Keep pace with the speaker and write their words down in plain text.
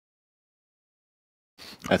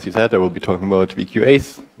As you said, I will be talking about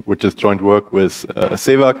VQAs, which is joint work with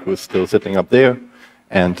Sevag, who's still sitting up there,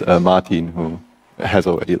 and Martin, who has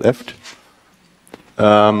already left.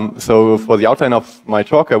 So for the outline of my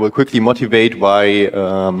talk, I will quickly motivate why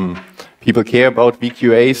people care about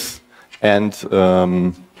VQAs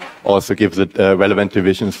and also give the relevant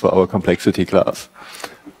divisions for our complexity class.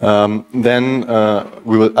 Then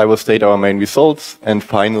I will state our main results and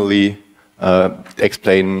finally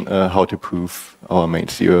explain how to prove our main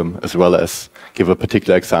theorem, as well as give a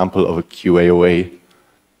particular example of a QAOA.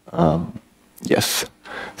 Yes.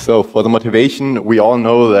 So for the motivation, we all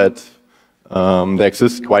know that there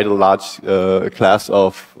exists quite a large class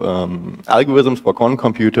of algorithms for quantum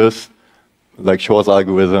computers, like Shor's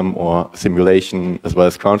algorithm or simulation, as well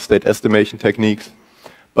as ground state estimation techniques.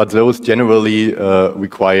 But those generally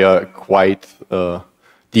require quite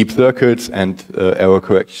deep circuits and error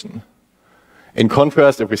correction. In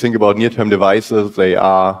contrast, if we think about near-term devices, they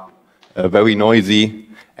are very noisy,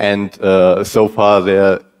 and so far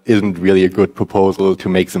there isn't really a good proposal to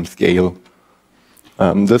make them scale.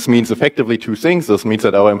 This means effectively two things. This means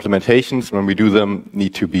that our implementations, when we do them,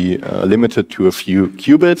 need to be limited to a few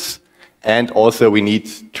qubits, and also we need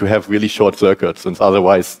to have really short circuits, since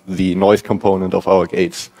otherwise the noise component of our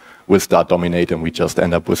gates will start dominating and we just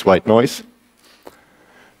end up with white noise.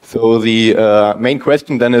 So the main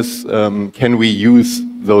question then is, can we use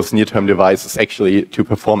those near-term devices actually to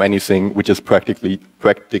perform anything which is practically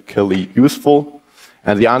useful?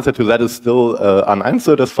 And the answer to that is still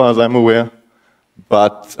unanswered as far as I'm aware.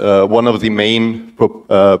 But one of the main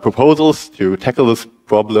proposals to tackle this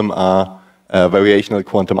problem are variational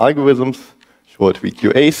quantum algorithms, short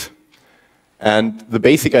VQAs. And the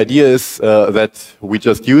basic idea is that we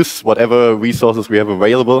just use whatever resources we have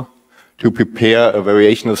available to prepare a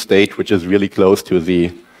variational state which is really close to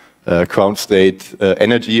the ground state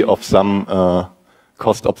energy of some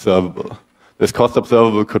cost observable. This cost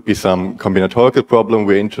observable could be some combinatorial problem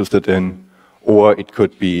we're interested in, or it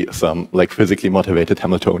could be some like physically motivated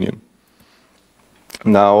Hamiltonian.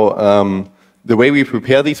 Now, the way we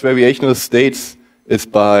prepare these variational states is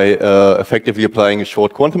by effectively applying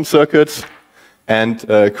short quantum circuits, and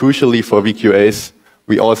crucially for VQAs,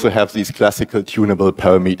 we also have these classical tunable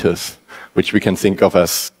parameters, which we can think of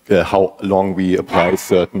as how long we apply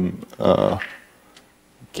certain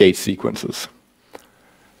gate sequences.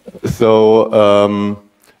 So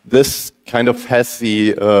this kind of has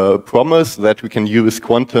the promise that we can use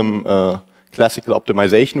quantum classical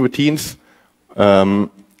optimization routines and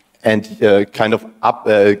kind of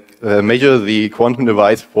measure the quantum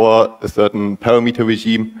device for a certain parameter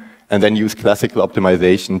regime, and then use classical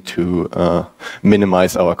optimization to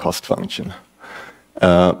minimize our cost function.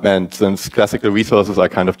 And since classical resources are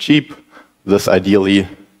kind of cheap, this ideally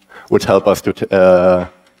would help us to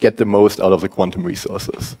get the most out of the quantum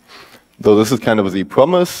resources. So this is kind of the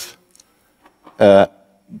promise.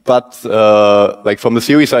 But like from the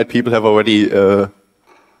theory side, people have already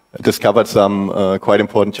discovered some quite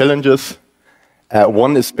important challenges.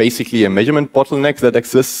 One is basically a measurement bottleneck that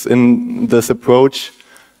exists in this approach,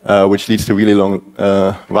 which leads to really long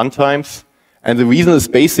run times. And the reason is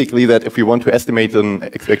basically that if we want to estimate an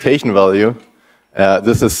expectation value,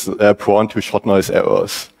 this is prone to short noise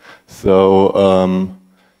errors. So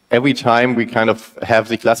every time we kind of have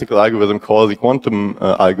the classical algorithm call the quantum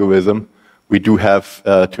algorithm, we do have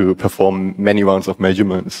to perform many rounds of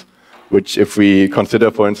measurements, which if we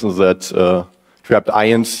consider, for instance, that trapped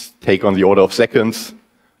ions take on the order of seconds,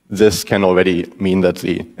 this can already mean that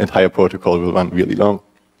the entire protocol will run really long.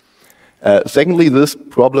 Secondly, this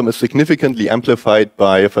problem is significantly amplified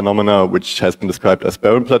by a phenomena which has been described as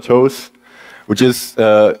barren plateaus, which is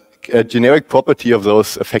a generic property of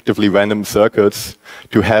those effectively random circuits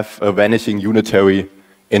to have a vanishing unitary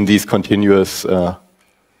in these continuous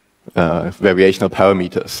variational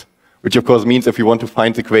parameters, which of course means if we want to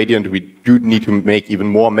find the gradient, we do need to make even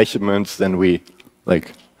more measurements than we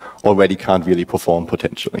already can't really perform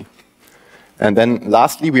potentially. And then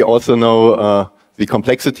lastly, we also know the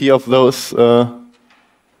complexity of those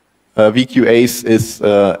VQAs is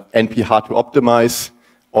NP hard to optimize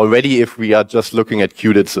already if we are just looking at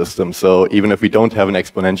qubit systems, so even if we don't have an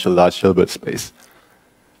exponential large Hilbert space.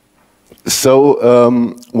 So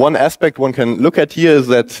one aspect one can look at here is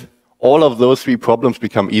that all of those three problems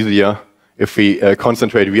become easier if we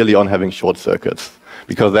concentrate really on having short circuits,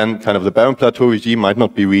 because then kind of the barren plateau regime might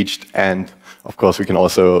not be reached, and of course we can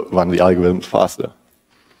also run the algorithms faster.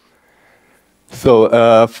 So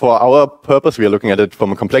for our purpose, we are looking at it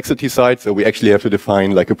from a complexity side, so we actually have to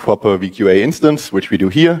define like a proper VQA instance, which we do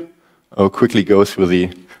here. I'll quickly go through the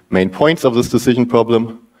main points of this decision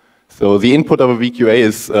problem. So the input of a VQA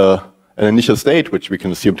is an initial state, which we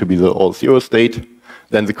can assume to be the all-zero state,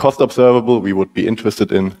 then the cost observable we would be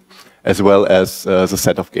interested in, as well as the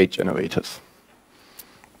set of gate generators.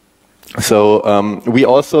 So we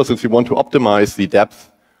also, since we want to optimize the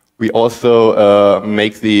depth, we also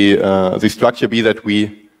make the structure be that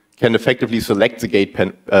we can effectively select the gate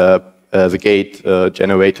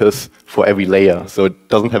generators for every layer. So it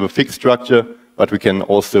doesn't have a fixed structure, but we can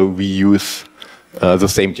also reuse the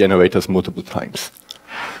same generators multiple times.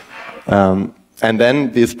 And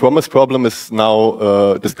then this promise problem is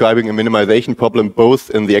now describing a minimization problem both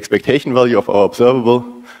in the expectation value of our observable,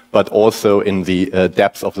 but also in the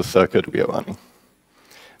depth of the circuit we are running,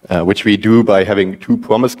 which we do by having two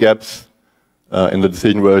promise gaps in the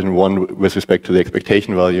decision version, one with respect to the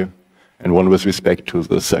expectation value and one with respect to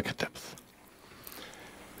the circuit depth.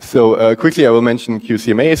 So quickly I will mention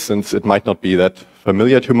QCMA since it might not be that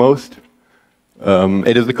familiar to most.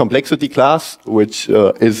 It is a complexity class, which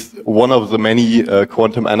is one of the many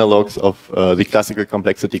quantum analogs of the classical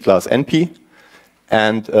complexity class NP.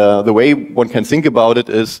 And the way one can think about it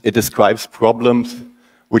is it describes problems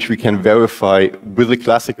which we can verify with a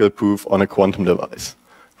classical proof on a quantum device.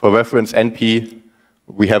 For reference NP,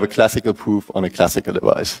 we have a classical proof on a classical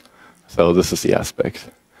device. So this is the aspect.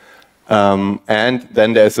 And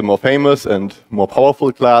then there's a more famous and more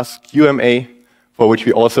powerful class, QMA, for which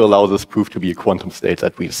we also allow this proof to be a quantum state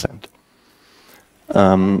that we send.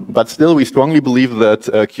 But still, we strongly believe that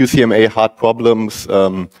QCMA-hard problems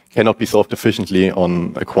cannot be solved efficiently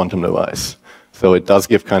on a quantum device. So it does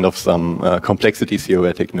give kind of some complexity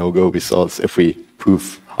theoretic no-go results if we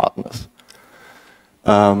prove hardness.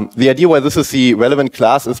 The idea why this is the relevant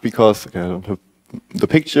class is because, okay, I don't have the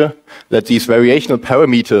picture, that these variational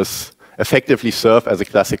parameters effectively serve as a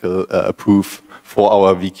classical proof for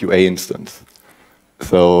our VQA instance.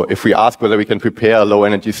 So if we ask whether we can prepare a low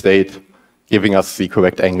energy state, giving us the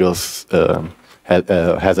correct angles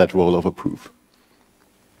has that role of a proof.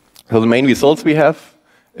 So the main results we have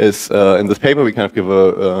is in this paper we kind of give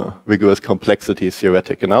a rigorous complexity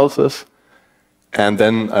theoretic analysis, and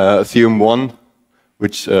then theorem 1,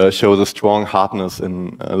 which shows a strong hardness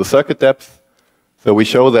in the circuit depth. So we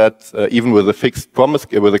show that even with a fixed promise,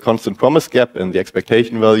 with a constant promise gap in the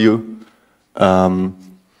expectation value,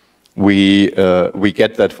 we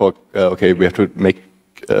get that for okay, we have to make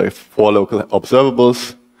 4 local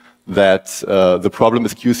observables, that the problem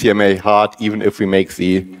is QCMA-hard even if we make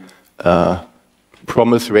the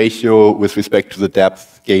promise ratio with respect to the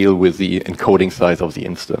depth scale with the encoding size of the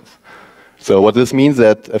instance. So what this means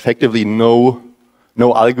that effectively no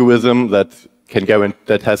algorithm that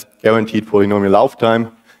has guaranteed polynomial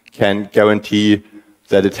lifetime can guarantee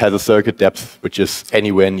that it has a circuit depth which is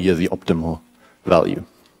anywhere near the optimal value.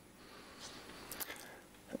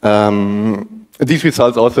 These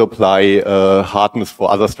results also apply hardness for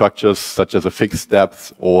other structures, such as a fixed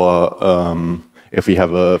depth, or if we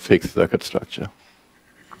have a fixed circuit structure.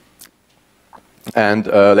 And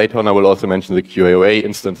later on I will also mention the QAOA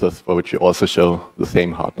instances, for which we also show the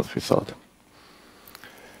same hardness result.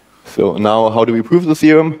 So now how do we prove the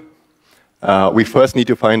theorem? We first need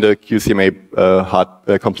to find a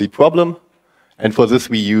QCMA complete problem. And for this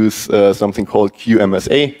we use something called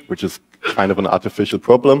QMSA, which is kind of an artificial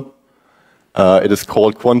problem. It is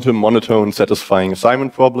called quantum monotone satisfying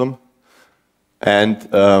assignment problem. And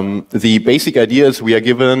the basic idea is we are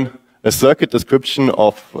given a circuit description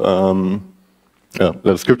of the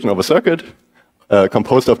description of a circuit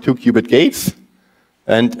composed of 2-qubit gates.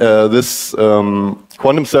 And this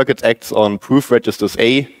quantum circuit acts on proof registers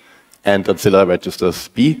A and ancillary registers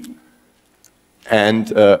B. And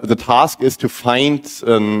the task is to find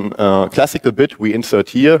a classical bit we insert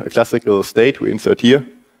here, a classical state we insert here,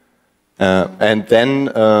 and then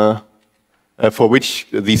for which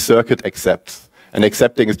the circuit accepts. And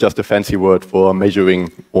accepting is just a fancy word for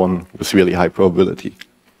measuring one with really high probability.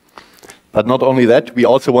 But not only that, we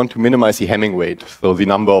also want to minimize the Hamming weight, so the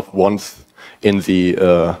number of ones in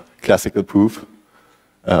the classical proof,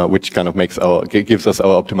 which kind of gives us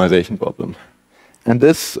our optimization problem. And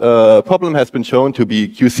this problem has been shown to be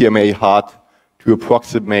QCMA-hard to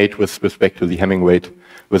approximate with respect to the Hamming weight,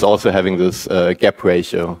 with also having this gap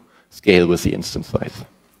ratio scale with the instance size.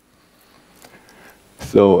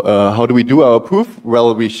 So how do we do our proof?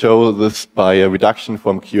 Well, we show this by a reduction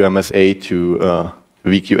from QMSA to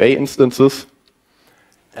VQA instances.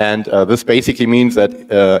 And this basically means that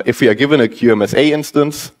if we are given a QMSA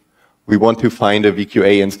instance, we want to find a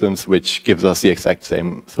VQA instance which gives us the exact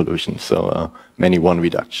same solution, so many-one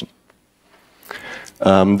reduction.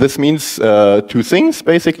 This means 2 things,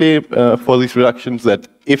 basically, for these reductions, that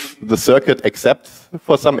if the circuit accepts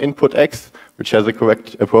for some input x, which has a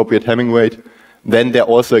correct appropriate Hamming weight, then there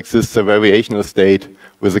also exists a variational state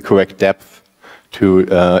with the correct depth to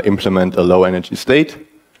implement a low energy state.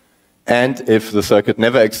 And if the circuit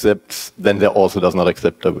never accepts, then there also does not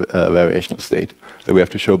accept a variational state. So we have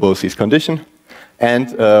to show both these conditions.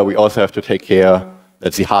 And we also have to take care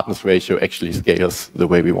that the hardness ratio actually scales the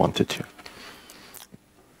way we want it to.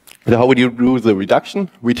 So how would you do the reduction?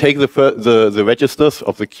 We take the registers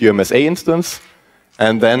of the QMSA instance,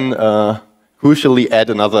 and then crucially add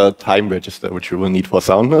another time register, which we will need for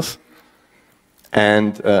soundness.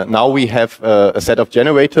 And now we have a set of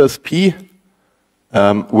generators, P,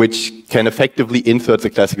 which can effectively insert the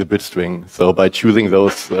classical bit string. So by choosing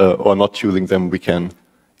those or not choosing them, we can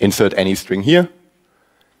insert any string here.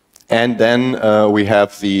 And then we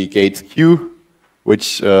have the gates Q,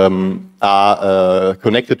 which are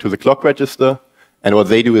connected to the clock register. And what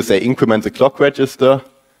they do is they increment the clock register,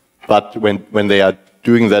 but when they are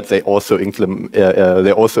doing that, they also implement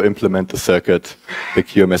the circuit, the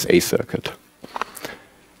QMSA circuit.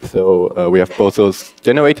 So we have both those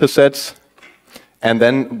generator sets. And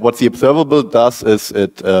then what the observable does is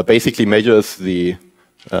it basically measures the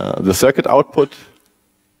circuit output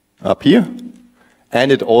up here.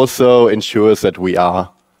 And it also ensures that we are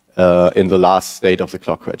in the last state of the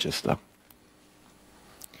clock register.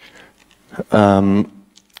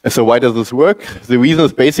 So why does this work? The reason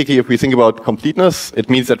is basically, if we think about completeness, it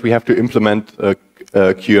means that we have to implement a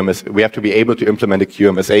QMSA. We have to be able to implement a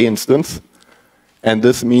QMSA instance. And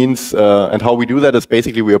this means, and how we do that is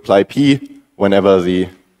basically we apply P whenever the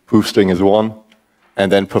proof string is 1,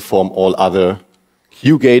 and then perform all other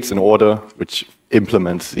Q gates in order, which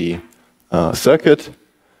implements the circuit.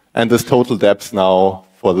 And this total depth now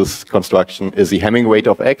for this construction is the Hamming weight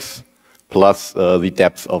of X plus the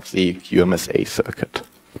depth of the QMSA circuit.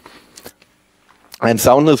 And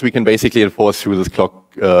soundness we can basically enforce through this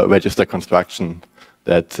clock register construction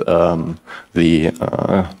that the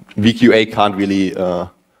VQA can't really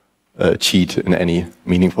cheat in any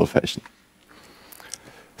meaningful fashion.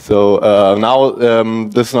 So now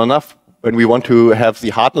this is not enough. When we want to have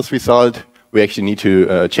the hardness result, we actually need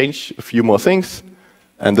to change a few more things.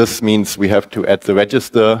 And this means we have to add the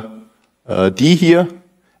register D here,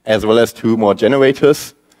 as well as 2 more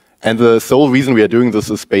generators. And the sole reason we are doing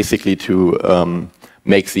this is basically to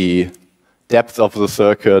make the depth of the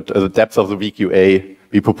circuit, the depth of the VQA,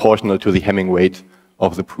 be proportional to the Hamming weight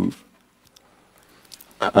of the proof.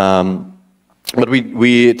 But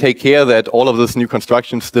we take care that all of this new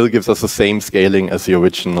construction still gives us the same scaling as the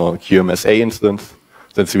original QMSA instance,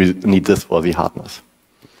 since we need this for the hardness.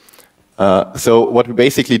 So what we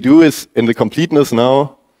basically do is, in the completeness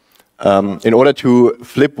now, in order to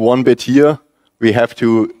flip 1 bit here, we have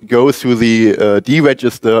to go through the D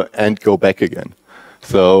register and go back again.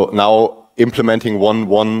 So now implementing 1,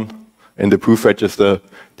 1 in the proof register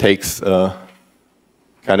takes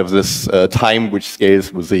kind of this time which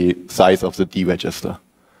scales with the size of the D register.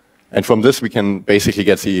 And from this we can basically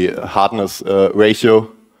get the hardness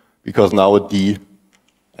ratio, because now D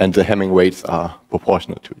and the Hamming weights are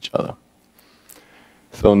proportional to each other.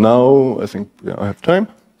 So now I think I have time.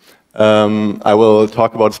 I will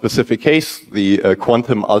talk about a specific case, the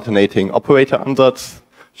quantum alternating operator ansatz,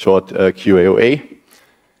 short QAOA.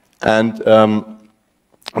 And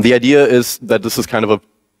the idea is that this is kind of a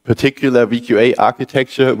particular VQA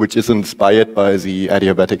architecture which is inspired by the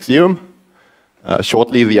adiabatic theorem.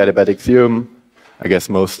 Shortly, the adiabatic theorem, I guess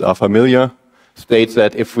most are familiar, states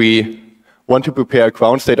that if we want to prepare a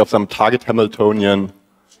ground state of some target Hamiltonian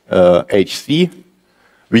HC,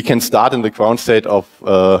 we can start in the ground state of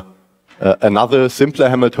another simpler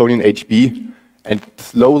Hamiltonian HB and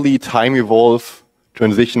slowly time evolve,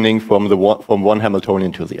 transitioning from one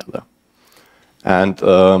Hamiltonian to the other. And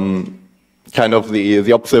kind of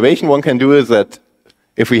the observation one can do is that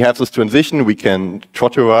if we have this transition, we can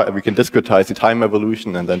discretize the time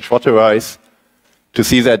evolution and then trotterize to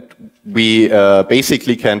see that we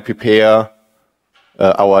basically can prepare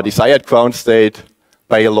our desired ground state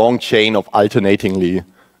by a long chain of alternatingly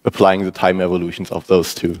applying the time evolutions of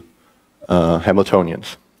those 2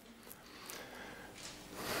 Hamiltonians.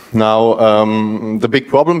 Now, the big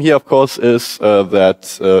problem here, of course, is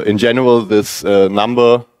that in general, this the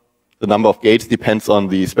number of gates depends on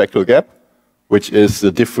the spectral gap, which is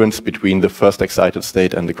the difference between the first excited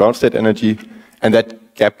state and the ground state energy. And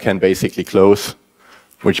that gap can basically close,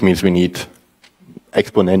 which means we need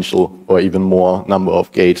exponential or even more number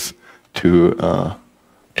of gates to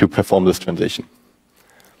perform this transition.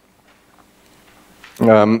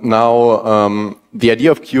 Now, the idea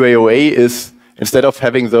of QAOA is, instead of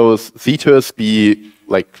having those thetas be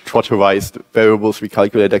like trotterized variables we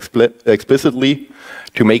calculate explicitly,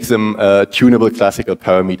 to make them tunable classical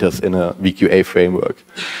parameters in a VQA framework.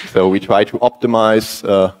 So we try to optimize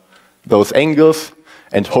those angles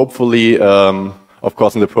and hopefully, of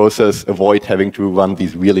course, in the process, avoid having to run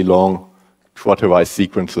these really long trotterized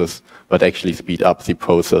sequences, but actually speed up the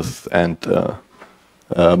process and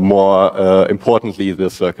more importantly, the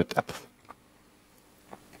circuit depth.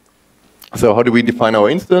 So how do we define our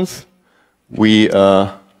instance? We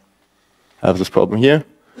have this problem here.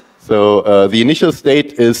 So the initial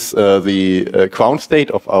state is the ground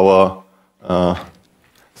state of our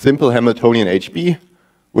simple Hamiltonian HB,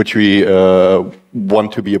 which we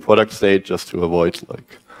want to be a product state just to avoid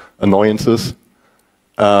like annoyances.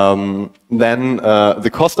 Then the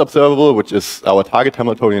cost observable, which is our target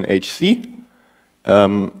Hamiltonian HC.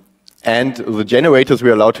 And the generators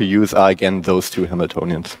we're allowed to use are again those two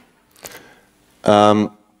Hamiltonians.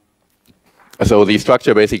 So the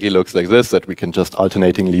structure basically looks like this, that we can just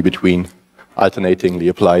alternatingly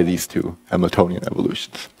apply these two Hamiltonian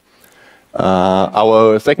evolutions.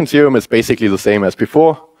 Our second theorem is basically the same as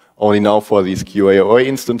before, only now for these QAOA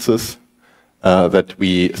instances, that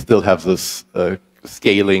we still have this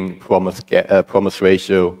scaling promise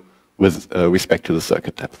ratio with respect to the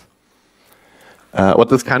circuit depth. What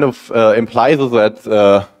this kind of implies is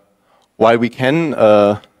that while we can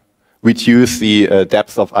reduce the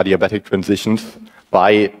depth of adiabatic transitions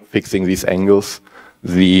by fixing these angles,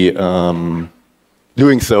 the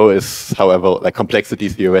doing so is, however, like complexity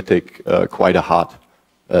theoretic, quite a hard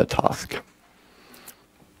task.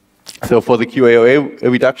 So for the QAOA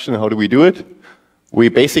reduction, how do we do it? We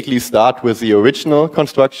basically start with the original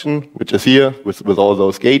construction, which is here with all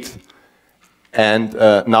those gates. And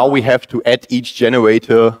now we have to add each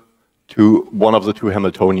generator to one of the two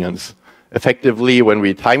Hamiltonians. Effectively, when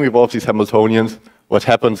we time evolve these Hamiltonians, what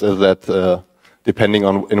happens is that depending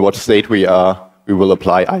on in what state we are, we will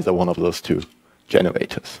apply either one of those two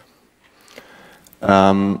generators.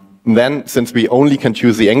 Then, since we only can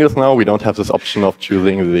choose the angles now, we don't have this option of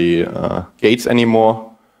choosing the gates anymore.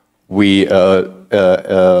 We define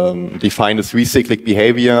a three-cyclic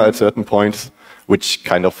behavior at certain points, which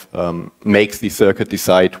kind of makes the circuit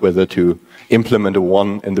decide whether to implement a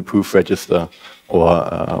 1 in the proof register or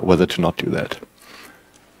whether to not do that.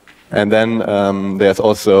 And then there's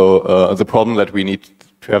also the problem that we need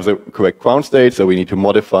to have the correct ground state, so we need to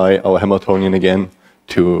modify our Hamiltonian again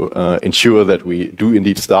to ensure that we do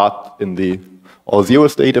indeed start in the all-zero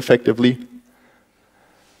state effectively.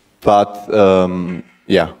 But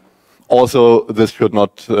yeah, also this should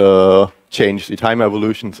not change the time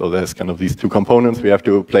evolution, so there's kind of these two components we have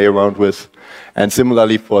to play around with. And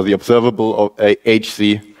similarly for the observable of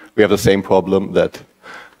HC, we have the same problem that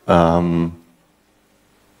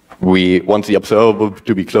we want the observable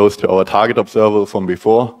to be close to our target observable from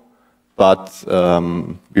before, but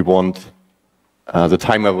we want the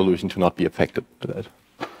time evolution to not be affected by that.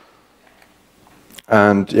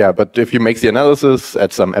 And yeah, but if you make the analysis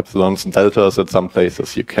at some epsilons and deltas at some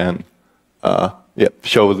places, you can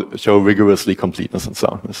show rigorously completeness and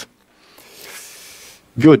soundness.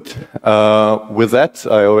 Good. With that,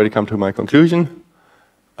 I already come to my conclusion.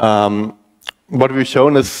 What we've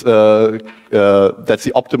shown is that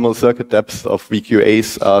the optimal circuit depths of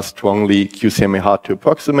VQAs are strongly QCMA-hard to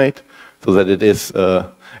approximate, so that it is,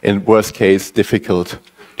 in worst case, difficult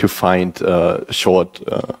to find short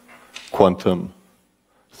quantum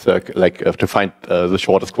circuit, to find the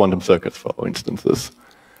shortest quantum circuits for our instances.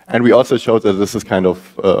 And we also showed that this is kind of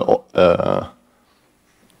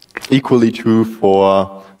equally true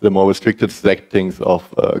for the more restricted settings of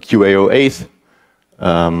QAOAs.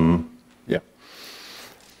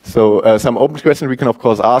 So some open questions we can of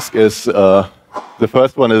course ask is, the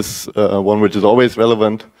first one is one which is always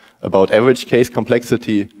relevant about average case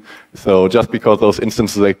complexity. So just because those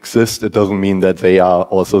instances exist, it doesn't mean that they are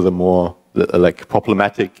also the more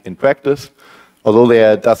problematic in practice. Although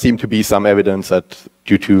there does seem to be some evidence that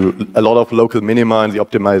due to a lot of local minima and the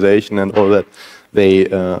optimization and all that,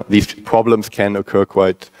 these problems can occur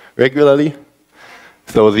quite regularly.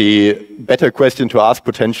 So the better question to ask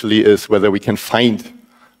potentially is whether we can find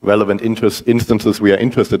relevant instances we are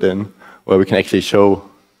interested in, where we can actually show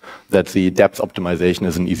that the depth optimization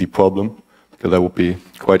is an easy problem, because that would be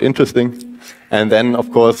quite interesting. And then, of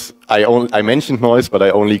course, I mentioned noise, but I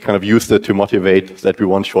only kind of used it to motivate that we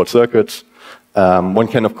want short circuits. One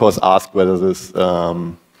can, of course, ask whether this,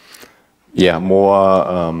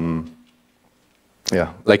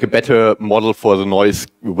 like a better model for the noise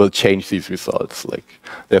will change these results. Like,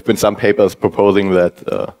 there have been some papers proposing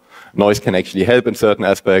that noise can actually help in certain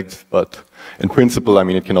aspects, but in principle, I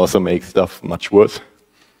mean, it can also make stuff much worse.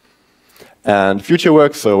 And future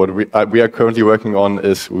work, so what we are currently working on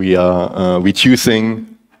is we are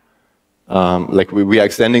reducing, we are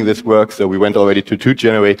extending this work, so we went already to 2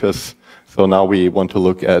 generators, so now we want to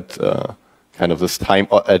look at kind of this time,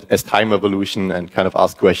 as time evolution and kind of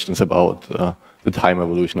ask questions about the time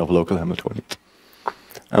evolution of local Hamiltonians.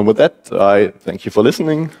 And with that, I thank you for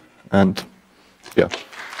listening, and yeah.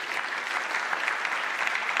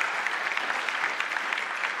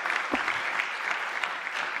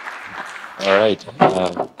 All right,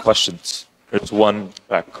 questions? There's one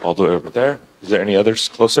back all the way over there. Is there any others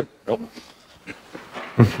closer? Nope.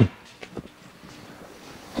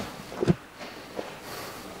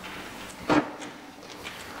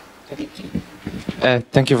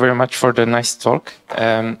 Thank you very much for the nice talk.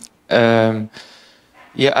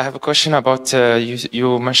 Yeah, I have a question about,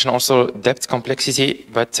 you mentioned also depth complexity,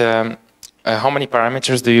 but how many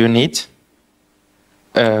parameters do you need?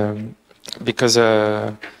 Because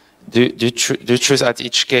do you choose at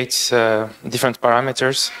each gate different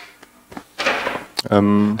parameters?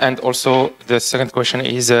 And also the second question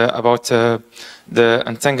is about the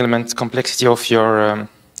entanglement complexity of your,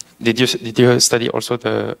 did you study also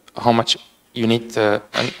how much you need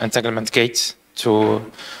entanglement gates for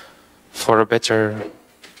a better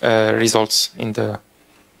results in the...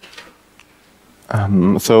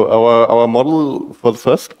 So our model for the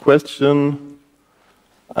first question,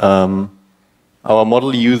 our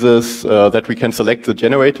model uses that we can select the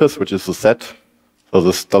generators, which is a set. So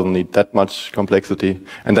this doesn't need that much complexity.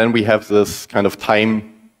 And then we have this kind of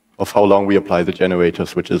time of how long we apply the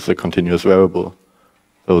generators, which is a continuous variable.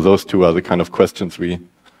 So those two are the kind of questions we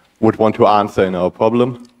would want to answer in our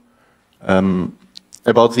problem.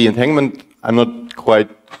 About the entanglement, I'm not quite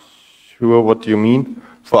sure what you mean.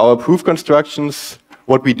 For our proof constructions,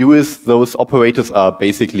 what we do is those operators are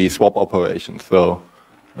basically swap operations. So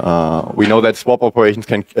we know that swap operations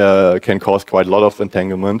can cause quite a lot of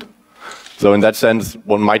entanglement. So in that sense,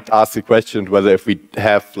 one might ask the question whether if we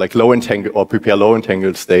have like low entangled or prepare low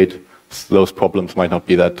entangled state, those problems might not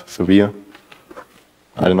be that severe.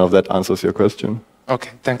 I don't know if that answers your question. Okay,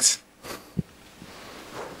 thanks.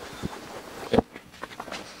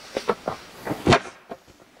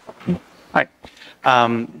 Hi.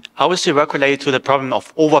 How is your work related to the problem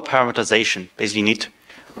of over-parameterization? Basically, you need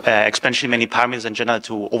exponentially many parameters in general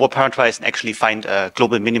to over-parameterize and actually find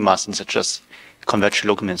global minimas and such as convergent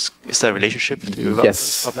local mins. Is there a relationship?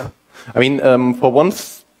 Yes. I mean, for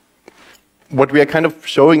once, what we are kind of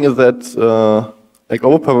showing is that like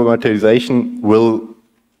over-parameterization will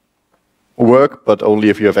work, but only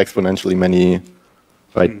if you have exponentially many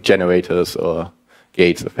generators or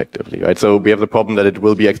gates effectively, right? So we have the problem that it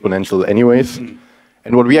will be exponential anyways.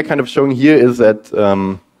 And what we are kind of showing here is that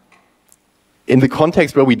in the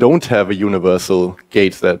context where we don't have a universal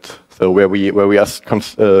gate set, so where we are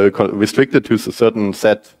restricted to a certain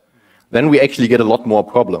set, then we actually get a lot more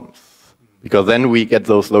problems. Because then we get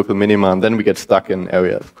those local minima and then we get stuck in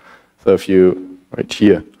areas. So if you, right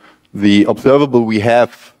here, the observable we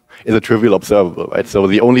have is a trivial observable, right? So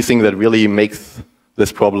the only thing that really makes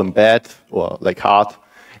this problem bad or like hard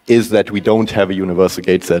is that we don't have a universal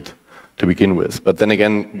gate set to begin with. But then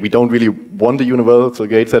again, we don't really want a universal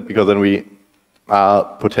gate set because then we are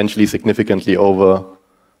potentially significantly over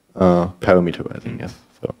parameterizing, yes.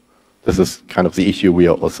 So this is kind of the issue we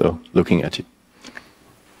are also looking at here.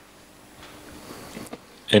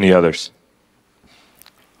 Any others?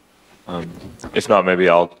 If not, maybe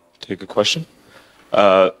I'll take a question.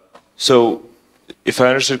 So if I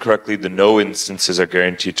understood correctly, the no instances are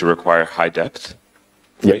guaranteed to require high depth,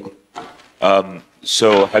 right? Yeah.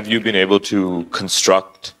 So have you been able to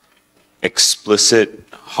construct explicit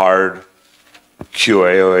hard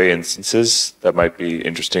QAOA instances that might be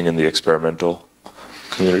interesting in the experimental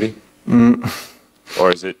community?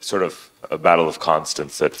 Or is it sort of a battle of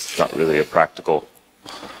constants that's not really a practical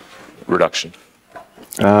reduction?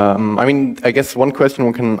 I mean, I guess one question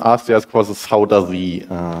one can ask there, of course, is how does the,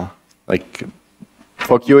 like,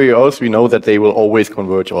 for QAOs, we know that they will always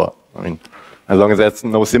converge, or, I mean, as long as there's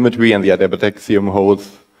no symmetry and the adiabatic axiom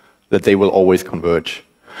holds, that they will always converge.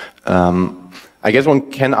 I guess one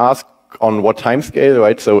can ask on what time scale,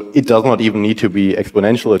 right? So it does not even need to be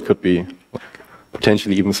exponential, it could be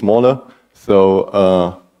potentially even smaller.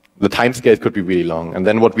 So the time scale could be really long. And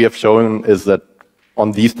then what we have shown is that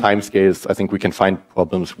on these time scales, I think we can find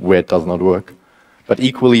problems where it does not work. But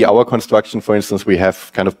equally, our construction, for instance, we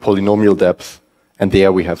have kind of polynomial depth, and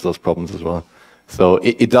there we have those problems as well. So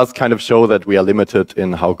it does kind of show that we are limited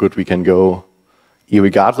in how good we can go,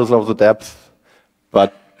 regardless of the depth,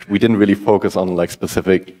 but we didn't really focus on like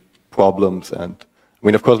specific problems. And I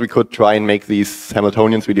mean, of course, we could try and make these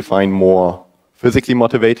Hamiltonians we define more physically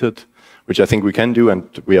motivated, which I think we can do and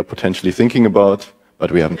we are potentially thinking about,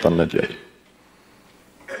 but we haven't done that yet.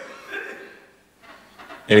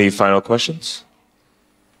 Any final questions?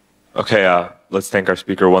 Okay, let's thank our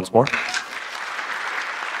speaker once more.